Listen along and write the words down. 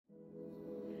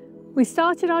We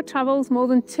started our travels more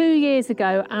than 2 years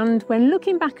ago, and when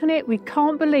looking back on it, we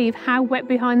can't believe how wet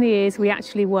behind the ears we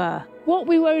actually were. What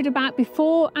we worried about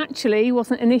before actually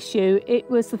wasn't an issue.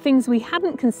 It was the things we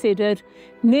hadn't considered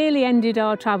nearly ended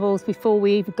our travels before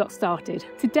we even got started.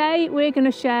 Today, we're going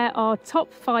to share our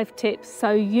top 5 tips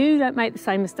so you don't make the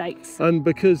same mistakes. And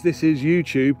because this is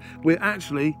YouTube, we're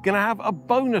actually going to have a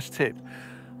bonus tip.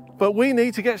 But we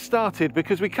need to get started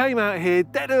because we came out here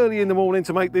dead early in the morning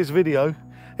to make this video.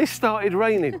 It started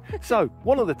raining. So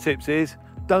one of the tips is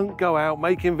don't go out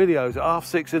making videos at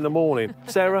 6:30 in the morning.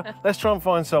 Sarah, let's try and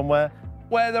find somewhere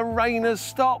where the rain has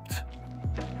stopped.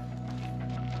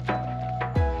 I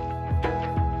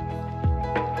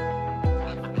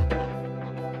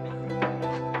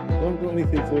haven't got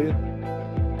anything for you.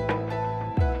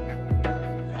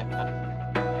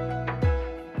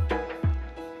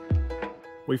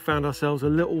 We found ourselves a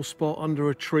little spot under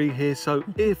a tree here, so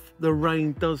if the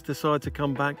rain does decide to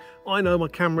come back, I know my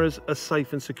cameras are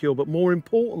safe and secure, but more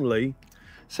importantly,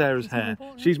 Sarah's hair.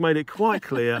 She's made it quite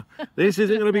clear this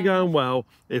isn't going to be going well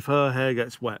if her hair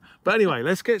gets wet. But anyway,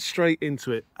 let's get straight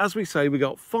into it. As we say, we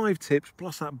got 5 tips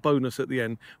plus that bonus at the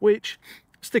end, which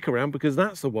stick around because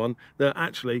that's the one that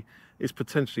actually is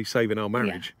potentially saving our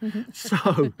marriage. Yeah.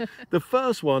 So the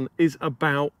first one is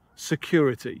about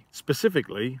security,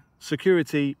 specifically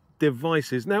security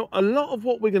devices. Now, a lot of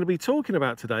what we're going to be talking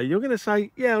about today, you're going to say,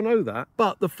 yeah, I know that.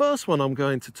 But the first one I'm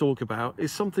going to talk about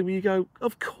is something where you go,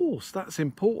 of course, that's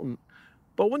important.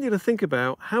 But I want you to think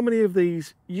about how many of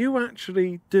these you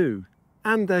actually do.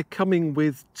 And they're coming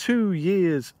with 2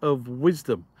 years of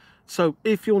wisdom. So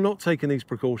if you're not taking these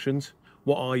precautions,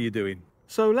 what are you doing?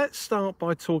 So let's start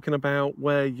by talking about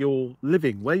where you're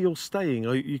living, where you're staying.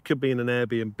 You could be in an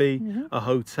Airbnb, a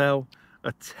hotel,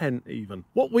 a tent even.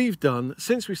 What we've done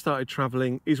since we started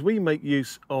traveling is we make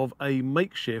use of a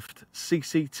makeshift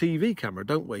CCTV camera,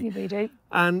 don't we? Yeah, we do.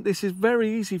 And this is very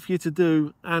easy for you to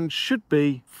do and should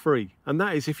be free. And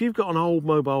that is if you've got an old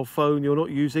mobile phone, you're not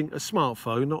using a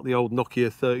smartphone, not the old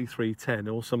Nokia 3310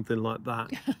 or something like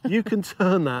that, you can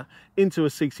turn that into a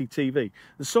CCTV.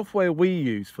 The software we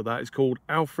use for that is called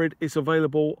f.i.r.e. It's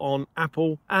available on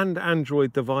Apple and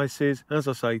Android devices. As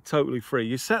I say, totally free.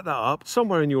 You set that up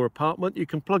somewhere in your apartment, you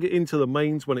can plug it into the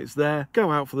mains when it's there,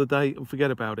 go out for the day and forget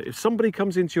about it. If somebody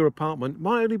comes into your apartment, it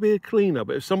might only be a cleaner,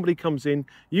 but if somebody comes in,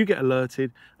 you get alerted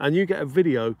and you get a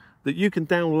video that you can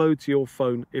download to your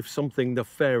phone if something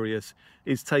nefarious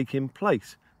is taking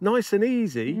place. Nice and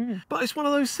easy, but it's one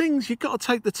of those things you've got to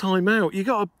take the time out. You've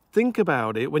got to think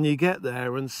about it when you get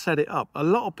there and set it up. A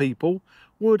lot of people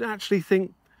would actually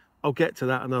think, I'll get to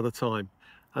that another time.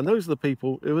 And those are the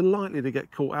people who are likely to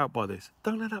get caught out by this.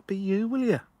 Don't let that be you, will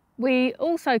you? We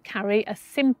also carry a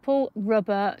simple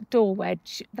rubber door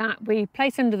wedge that we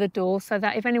place under the door so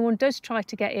that if anyone does try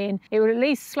to get in, it will at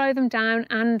least slow them down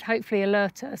and hopefully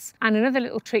alert us. And another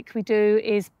little trick we do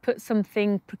is put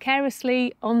something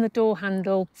precariously on the door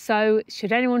handle. So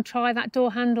should anyone try that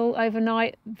door handle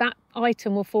overnight, that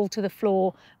item will fall to the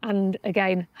floor and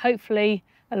again, hopefully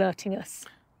alerting us.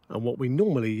 And what we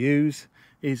normally use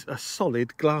is a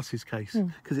solid glasses case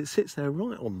because it sits there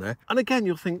right on there. And again,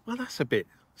 you'll think, well, that's a bit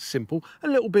simple, a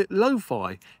little bit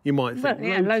lo-fi, you might think. Well,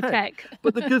 yeah, low-tech.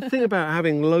 But the good thing about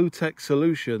having low-tech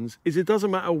solutions is it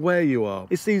doesn't matter where you are.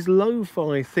 It's these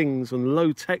lo-fi things and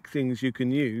low-tech things you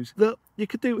can use that you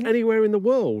could do anywhere in the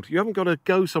world. You haven't got to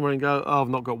go somewhere and go, oh, I've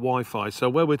not got Wi-Fi. So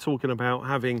where we're talking about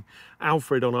having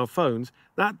f.i.r.e. on our phones,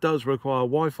 that does require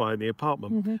Wi-Fi in the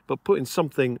apartment. But putting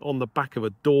something on the back of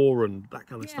a door and that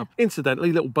kind of stuff.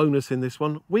 Incidentally, little bonus in this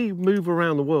one, we move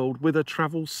around the world with a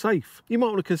travel safe. You might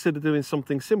want to consider doing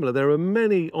something similar. There are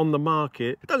many on the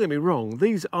market. Don't get me wrong,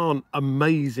 these aren't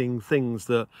amazing things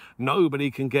that nobody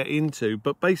can get into,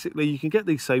 but basically you can get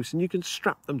these safes and you can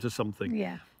strap them to something.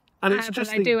 Yeah. And it's just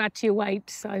they do add to your weight,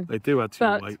 so. They do add to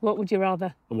your weight. What would you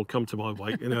rather? And we'll come to my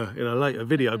weight in a later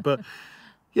video. But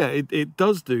yeah, it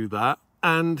does do that.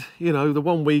 And, you know, the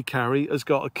one we carry has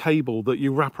got a cable that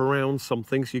you wrap around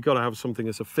something, so you've got to have something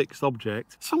as a fixed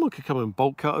object. Someone could come in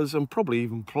bolt cutters and probably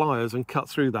even pliers and cut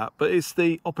through that, but it's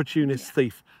the opportunist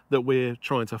thief that we're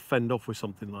trying to fend off with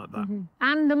something like that.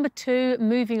 And number 2,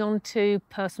 moving on to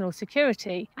personal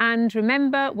security. And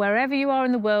remember, wherever you are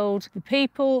in the world, the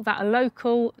people that are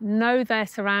local know their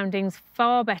surroundings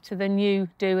far better than you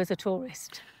do as a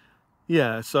tourist.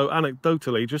 Yeah, so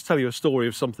anecdotally, just tell you a story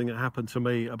of something that happened to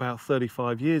me about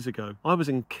 35 years ago. I was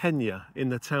in Kenya, in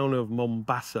the town of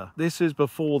Mombasa. This is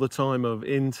before the time of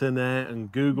internet and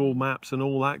Google Maps and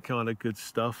all that kind of good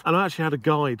stuff. And I actually had a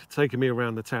guide taking me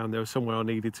around the town. There was somewhere I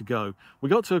needed to go. We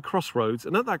got to a crossroads,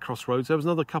 and at that crossroads, there was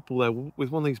another couple there with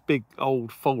one of these big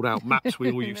old fold-out maps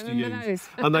we all used to use.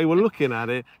 And they were looking at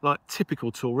it like typical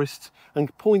tourists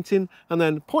and pointing, and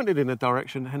then pointed in a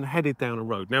direction and headed down a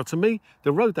road. Now, to me,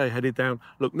 the road they headed down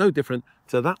looked no different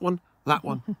to that one,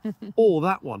 or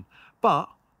that one. But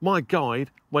my guide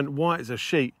went white as a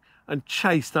sheet and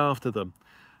chased after them.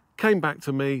 Came back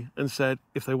to me and said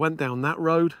if they went down that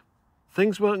road,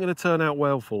 things weren't going to turn out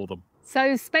well for them.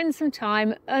 So spend some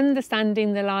time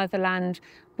understanding the lie of the land.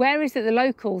 Where is it the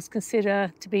locals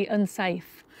consider to be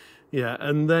unsafe? Yeah,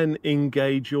 and then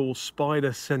engage your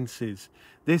spider senses.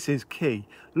 This is key.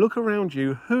 Look around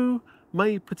you. Who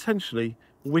may potentially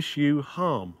wish you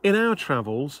harm? In our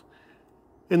travels,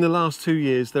 in the last 2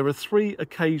 years, there are 3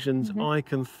 occasions I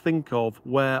can think of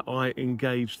where I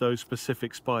engaged those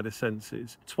specific spider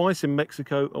senses. Twice in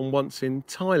Mexico and once in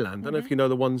Thailand. I don't know if you know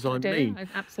the ones I mean.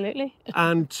 Absolutely.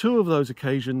 And 2 of those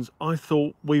occasions, I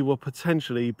thought we were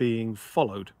potentially being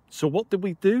followed. So what did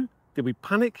we do? Did we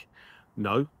panic?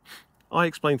 No. I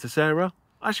explained to Sarah.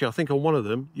 Actually, I think on one of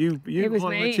them, you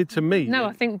highlighted to me. No,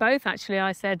 I think both, actually.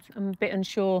 I said I'm a bit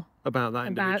unsure about that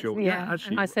individual. Yeah,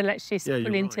 actually. and I said, let's just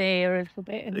pull into here a little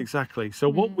bit. Exactly. So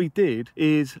what we did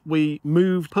is we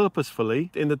moved purposefully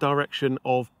in the direction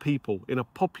of people in a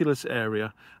populous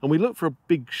area, and we looked for a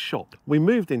big shop. We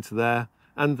moved into there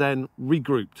and then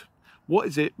regrouped. What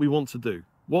is it we want to do?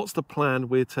 What's the plan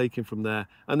we're taking from there?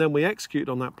 And then we executed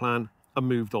on that plan and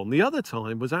moved on. The other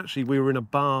time was actually we were in a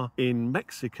bar in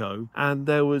Mexico, and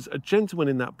there was a gentleman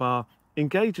in that bar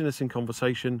engaging us in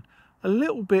conversation, a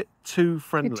little bit too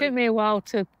friendly. It took me a while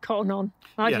to cotton on.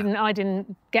 I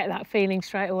didn't get that feeling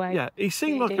straight away. Yeah, he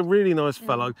seemed like a really nice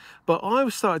fellow, but I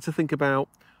started to think about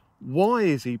why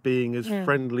is he being as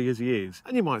friendly as he is?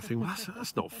 And you might think, well,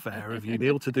 that's not fair of you,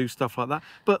 Neil, to do stuff like that.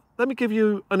 But let me give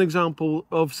you an example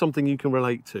of something you can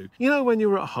relate to. You know, when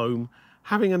you're at home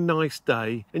having a nice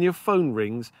day and your phone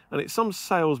rings and it's some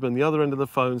salesman the other end of the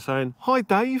phone saying, "Hi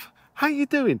Dave, how you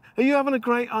doing? Are you having a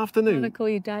great afternoon?" I'm going to call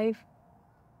you Dave.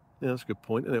 Yeah, that's a good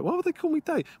point, isn't it? Why would they call me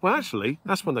Dave? Well, actually,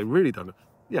 that's when they really don't.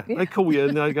 Yeah, they call you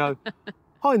and they go,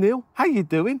 "Hi Neil, how you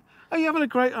doing? Are you having a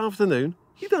great afternoon?"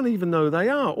 You don't even know they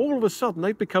are. All of a sudden,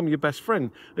 they become your best friend.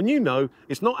 And you know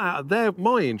it's not out of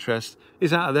my interest,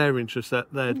 it's out of their interest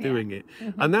that they're doing it.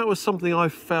 And that was something I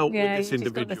felt with this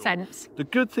individual. Got the sense. The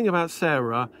good thing about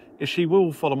Sarah is she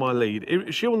will follow my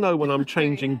lead. She'll know when I'm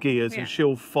changing gears and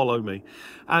she'll follow me.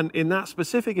 And in that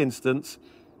specific instance,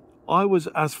 I was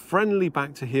as friendly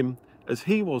back to him as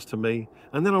he was to me.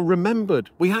 And then I remembered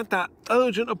we had that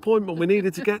urgent appointment we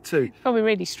needed to get to. Probably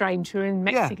really strange, we're in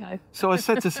Mexico. Yeah. So I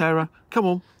said to Sarah, "Come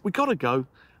on, we got to go,"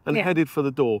 and headed for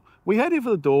the door. We headed for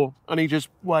the door and he just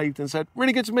waved and said,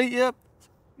 "Really good to meet you.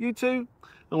 You too."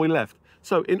 And we left.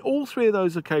 So in all 3 of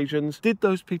those occasions, did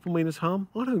those people mean us harm?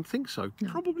 I don't think so. No.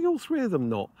 Probably all 3 of them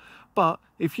not. But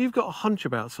if you've got a hunch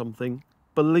about something,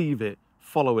 believe it.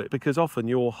 Follow it, because often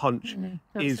your hunch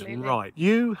is right.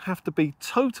 You have to be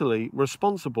totally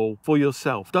responsible for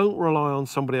yourself. Don't rely on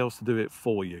somebody else to do it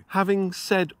for you. Having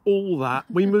said all that,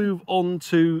 we move on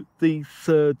to the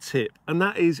 3rd tip, and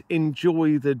that is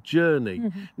enjoy the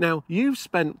journey. Now, you've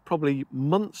spent probably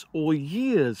months or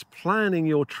years planning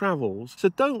your travels, so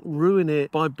don't ruin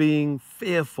it by being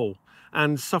fearful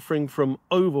and suffering from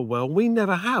overwhelm. We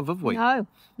never have we? No,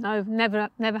 never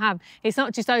have. It's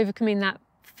not just overcoming that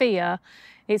fear,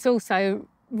 it's also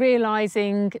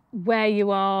realising where you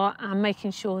are and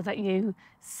making sure that you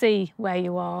see where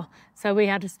you are. So we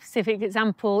had a specific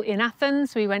example in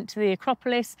Athens. We went to the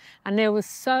Acropolis and Neil was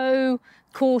so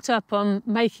caught up on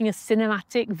making a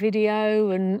cinematic video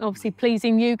and obviously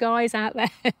pleasing you guys out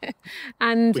there.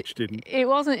 And which didn't. It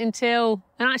wasn't until,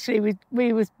 and actually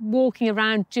we was walking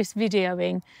around just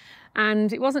videoing,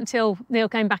 and it wasn't until Neil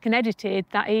came back and edited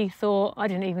that he thought, I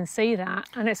didn't even see that.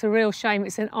 And it's a real shame.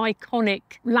 It's an iconic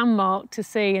landmark to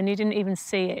see, and he didn't even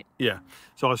see it. Yeah.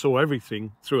 So I saw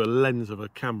everything through a lens of a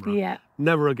camera. Yeah.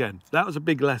 Never again. That was a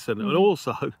big lesson. And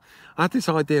also, I had this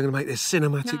idea, I'm going to make this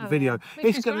cinematic video.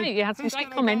 It's great. You had some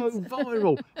great comments. Go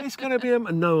viral. It's going to be...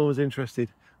 And no one was interested.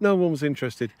 No one was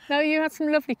interested. No, you had some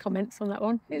lovely comments on that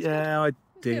one. Yeah, I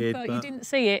did, but you didn't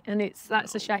see it, and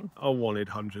that's a shame. I wanted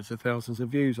hundreds of thousands of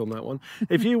views on that one.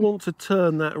 If you want to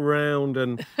turn that around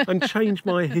and change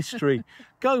my history,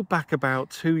 go back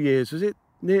about 2 years. Was it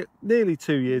nearly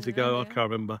 2 years ago, I can't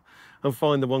remember, and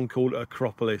find the one called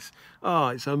Acropolis. Oh,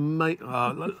 it's amazing.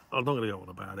 I'm not going to go on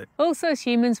about it. Also, as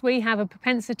humans, we have a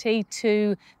propensity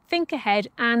to think ahead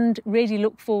and really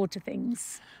look forward to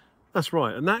things. That's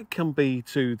right, and that can be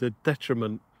to the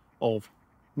detriment of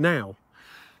now.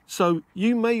 So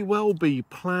you may well be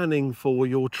planning for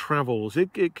your travels.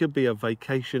 It could be a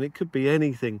vacation, it could be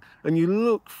anything, and you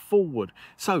look forward.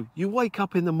 So you wake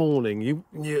up in the morning,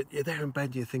 you're there in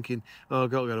bed, you're thinking, oh, I've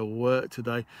got to go to work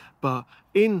today. But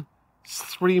in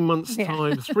 3 months'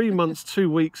 time, 3 months, 2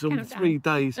 weeks, and 3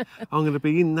 days, I'm going to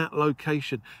be in that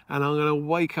location, and I'm going to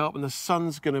wake up and the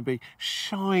sun's going to be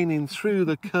shining through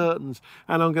the curtains,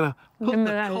 and I'm going to put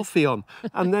the coffee on,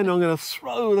 and then I'm going to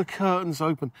throw the curtains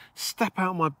open, step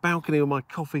out my balcony with my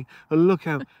coffee and look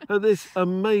out at this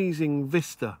amazing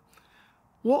vista.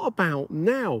 What about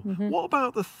now? What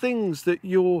about the things that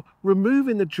you're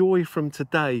removing the joy from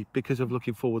today because of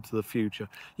looking forward to the future?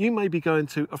 You may be going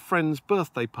to a friend's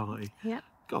birthday party. Yep.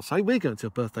 Gotta say, we're going to a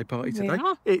birthday party today. We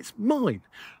are. It's mine.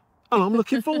 And I'm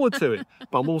looking forward to it.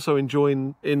 But I'm also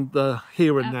enjoying in the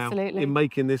here and now in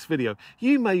making this video.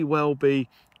 You may well be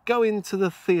going to the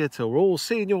theatre or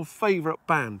seeing your favourite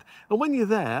band. And when you're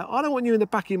there, I don't want you in the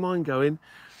back of your mind going,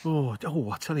 oh,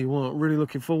 I tell you what, I'm really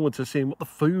looking forward to seeing what the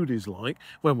food is like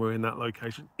when we're in that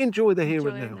location. Enjoy the here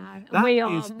and now. That we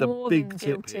are is the big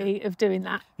tip here. Of doing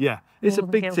that. Yeah, it's a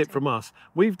big tip from us.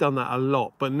 We've done that a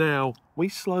lot, but now we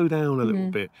slow down a little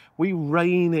bit. We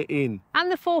rein it in.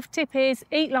 And the fourth tip is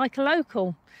eat like a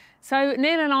local. So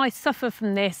Neil and I suffer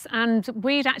from this, and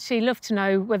we'd actually love to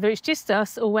know whether it's just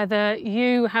us or whether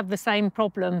you have the same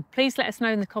problem. Please let us know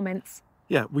in the comments.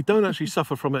 Yeah, we don't actually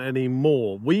suffer from it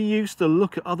anymore. We used to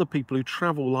look at other people who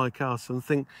travel like us and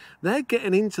think they're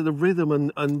getting into the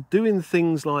rhythm and doing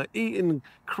things like eating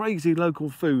crazy local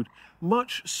food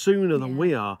much sooner than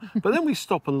we are. But then we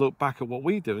stop and look back at what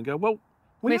we do and go, well,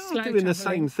 we're are doing the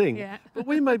same thing, but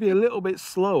we may be a little bit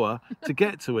slower to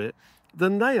get to it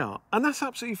than they are. And that's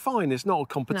absolutely fine. It's not a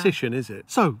competition, is it?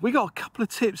 So we got a couple of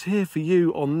tips here for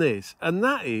you on this, and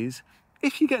that is,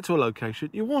 if you get to a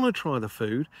location, you want to try the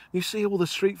food, you see all the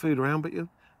street food around, but you're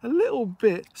a little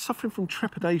bit suffering from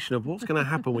trepidation of what's going to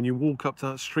happen when you walk up to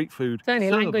that street food. It's only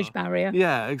a language barrier.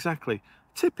 Yeah, exactly.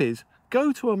 Tip is,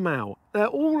 go to a mall. They're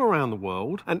all around the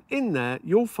world, and in there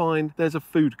you'll find there's a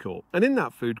food court. And in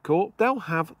that food court, they'll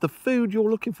have the food you're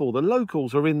looking for. The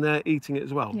locals are in there eating it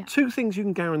as well. Yeah. 2 things you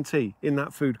can guarantee in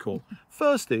that food court.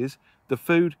 First is, the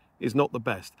food is not the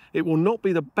best. It will not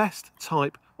be the best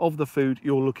type of the food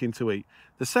you're looking to eat.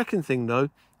 The second thing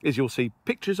though, is you'll see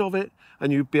pictures of it,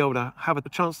 and you'll be able to have a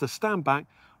chance to stand back,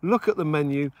 look at the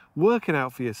menu, work it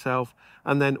out for yourself,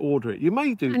 and then order it. You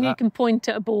may do that. And you can point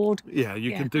at a board. Yeah,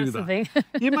 you can do that.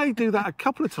 You may do that a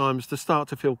couple of times to start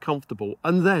to feel comfortable,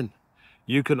 and then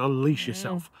you can unleash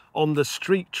yourself on the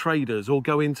street traders or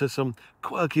go into some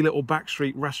quirky little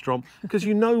backstreet restaurant because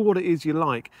you know what it is you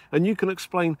like, and you can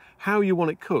explain how you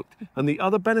want it cooked. And the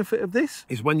other benefit of this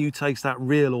is when you taste that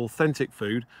real authentic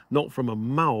food, not from a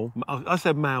mall. I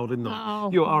said mall, didn't I?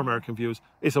 You are American viewers.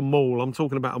 It's a mall. I'm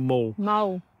talking about a mall.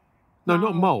 Mole. No,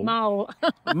 not mole. Mole.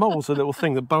 A mole's a little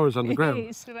thing that burrows underground.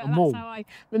 That's how I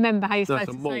remember how you're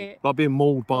supposed to say it. Like being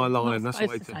mauled by a lion. That's the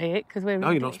way to say it.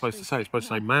 No, you're not supposed to say it. You're supposed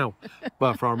to say mall.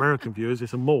 But for our American viewers,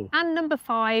 it's a mall. And number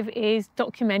 5 is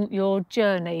document your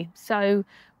journey. So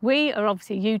we are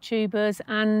obviously YouTubers,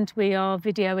 and we are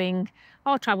videoing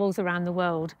our travels around the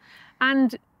world.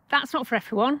 And that's not for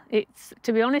everyone. It's,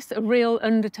 to be honest, a real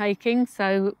undertaking,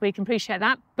 so we can appreciate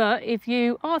that. But if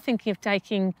you are thinking of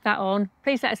taking that on,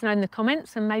 please let us know in the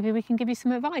comments, and maybe we can give you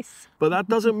some advice. But that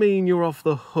doesn't mean you're off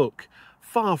the hook.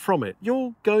 Far from it.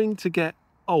 You're going to get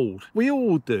old. We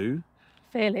all do.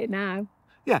 Feel it now.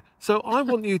 Yeah, so I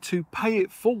want you to pay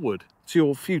it forward to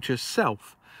your future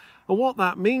self. And what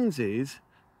that means is,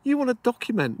 you want to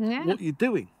document what you're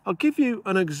doing. I'll give you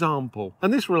an example,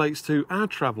 and this relates to our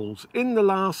travels. In the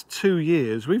last 2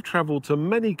 years, we've travelled to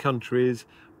many countries,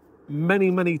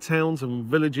 many towns and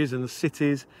villages and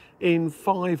cities in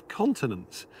 5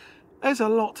 continents. There's a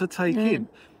lot to take in.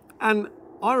 And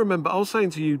I remember, I was saying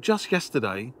to you just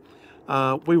yesterday,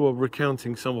 we were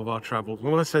recounting some of our travels. And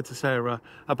when I said to Sarah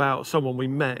about someone we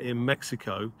met in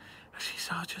Mexico, she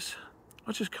said,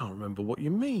 I just can't remember what you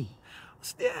mean.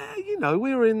 Yeah, you know,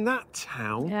 we were in that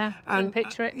town. Yeah, and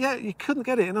picture it. Yeah, you couldn't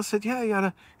get it. And I said, yeah, you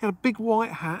had a big white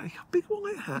hat. Big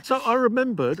white hat. So I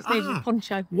remembered,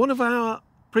 poncho. One of our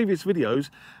previous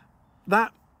videos,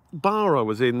 that bar I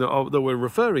was in that we're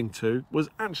referring to was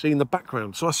actually in the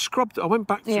background. So I went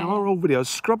back to our old video,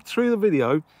 scrubbed through the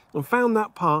video and found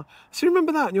that part. So you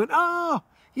remember that? And you went,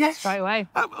 Yes. Straight away.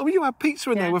 Oh, you had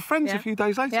pizza in there with friends yeah. a few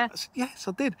days later? Yeah. Yes,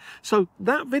 I did. So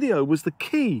that video was the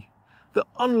key that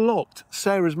unlocked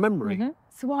Sarah's memory.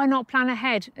 So why not plan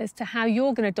ahead as to how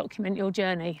you're going to document your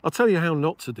journey? I'll tell you how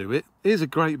not to do it. Here's a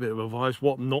great bit of advice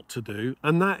what not to do,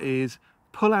 and that is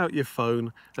pull out your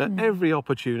phone at every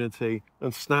opportunity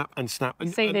and snap and snap. We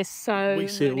see this so we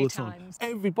see it all many the time. times.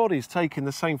 Everybody's taking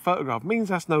the same photograph. Means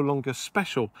that's no longer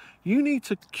special. You need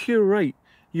to curate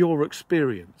your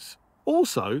experience.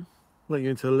 Also, let you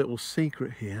into a little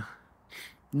secret here.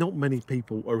 Not many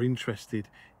people are interested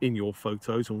in your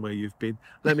photos and where you've been.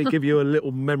 Let me give you a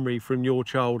little memory from your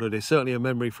childhood. It's certainly a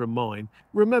memory from mine.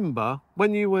 Remember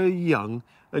when you were young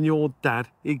and your dad,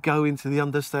 he'd go into the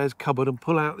understairs cupboard and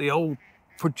pull out the old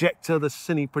projector, the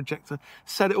cine projector,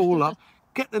 set it all up,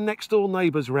 get the next door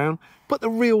neighbours round, put the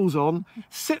reels on,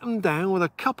 sit them down with a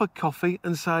cup of coffee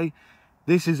and say,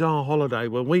 this is our holiday.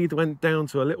 When we went down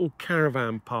to a little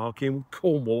caravan park in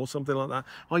Cornwall, something like that.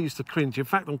 I used to cringe. In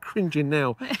fact, I'm cringing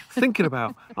now thinking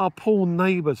about our poor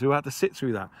neighbours who had to sit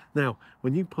through that. Now,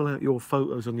 when you pull out your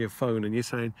photos on your phone and you're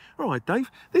saying, all right, Dave,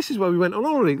 this is where we went on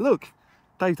holiday. Look,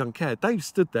 Dave don't care. Dave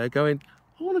stood there going,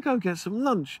 I want to go get some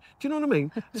lunch. Do you know what I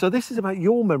mean? So this is about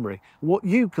your memory, what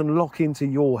you can lock into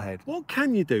your head. What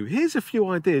can you do? Here's a few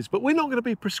ideas, but we're not going to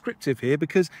be prescriptive here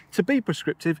because to be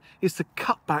prescriptive is to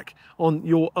cut back on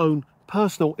your own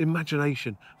personal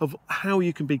imagination of how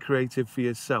you can be creative for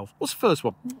yourself. What's the first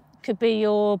one? Could be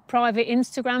your private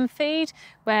Instagram feed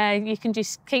where you can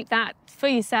just keep that for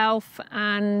yourself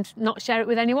and not share it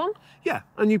with anyone. Yeah,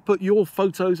 and you put your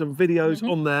photos and videos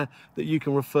on there that you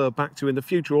can refer back to in the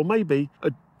future, or maybe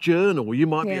a journal. You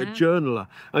might be a journaler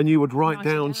and you would write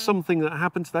down something that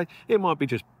happened today. It might be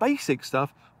just basic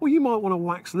stuff, or you might want to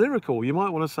wax lyrical. You might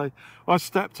want to say, I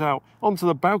stepped out onto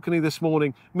the balcony this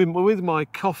morning with my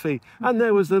coffee and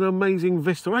there was an amazing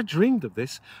vista. I dreamed of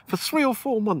this for 3 or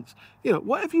 4 months. You know,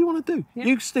 whatever you want to do,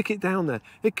 you stick it down there.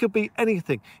 It could be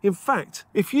anything. In fact,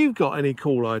 if you've got any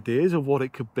cool ideas of what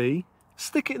it could be,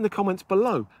 stick it in the comments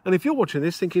below. And if you're watching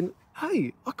this thinking,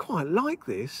 hey, I quite like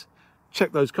this,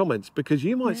 check those comments because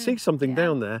you might see something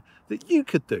down there that you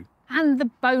could do. And the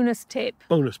bonus tip.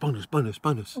 Bonus, bonus, bonus,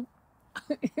 bonus.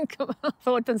 Come on, I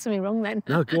thought I'd done something wrong then.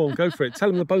 No, go on, go for it. Tell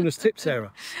them the bonus tip,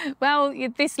 Sarah. Well,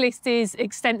 this list is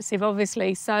extensive,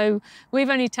 obviously. So we've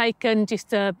only taken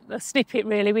just a snippet,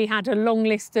 really. We had a long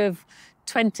list of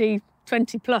 20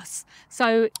 plus.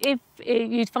 So if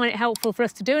you'd find it helpful for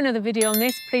us to do another video on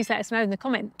this, please let us know in the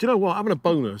comments. Do you know what? Having a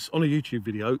bonus on a YouTube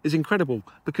video is incredible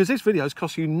because this video's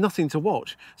cost you nothing to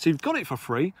watch. So you've got it for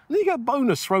free and then you get a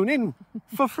bonus thrown in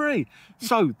for free.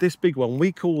 So this big one,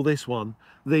 we call this one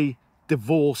the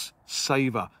divorce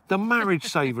saver, the marriage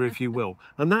saver, if you will.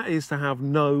 And that is to have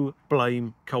no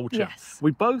blame culture. Yes.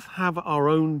 We both have our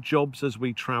own jobs as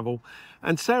we travel.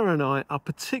 And Sarah and I are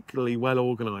particularly well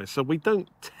organised. So we don't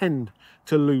tend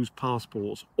to lose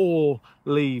passports or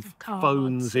leave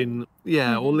phones in,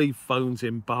 or leave phones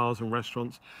in bars and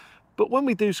restaurants. But when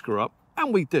we do screw up,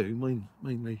 and we do,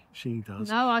 mainly she does.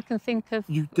 No, I can think of...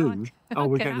 You do? Oh,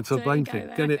 we're getting into the blame thing.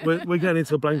 We're getting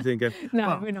into the blame thing again. No,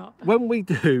 but we're not. When we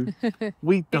do,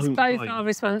 we don't It's both blame. our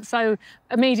response. So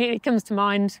immediately comes to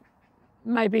mind,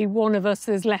 maybe one of us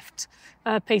has left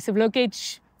a piece of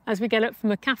luggage as we get up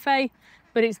from a cafe,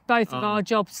 but it's both of our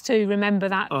jobs to remember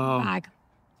that bag.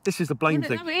 This is the blame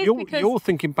thing. No, it is You're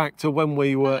thinking back to when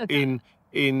we were in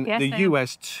the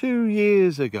US 2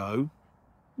 years ago.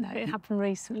 No, it happened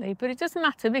recently, but it doesn't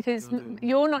matter because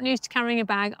you're not used to carrying a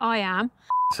bag, I am.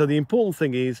 So the important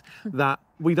thing is that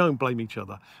we don't blame each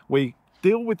other. We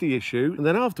deal with the issue and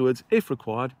then afterwards, if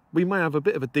required, we may have a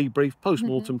bit of a debrief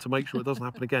post-mortem to make sure it doesn't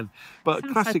happen again. But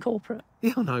Sounds classic... so corporate.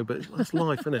 Yeah, I know, but that's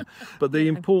life, isn't it? But the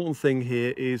important thing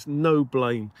here is no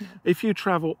blame. If you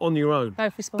travel on your own,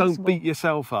 Both responsible. don't beat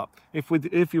yourself up. If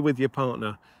you're with your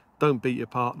partner, don't beat your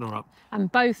partner up.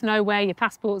 And both know where your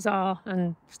passports are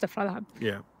and stuff like that.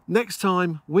 Yeah. Next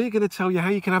time, we're going to tell you how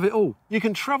you can have it all. You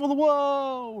can travel the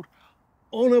world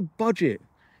on a budget.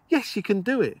 Yes, you can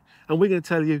do it. And we're going to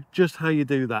tell you just how you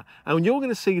do that. And you're going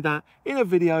to see that in a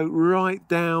video right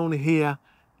down here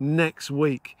next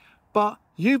week. But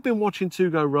you've been watching To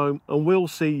Go Rome and we'll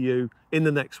see you in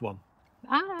the next one.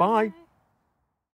 Bye. Bye.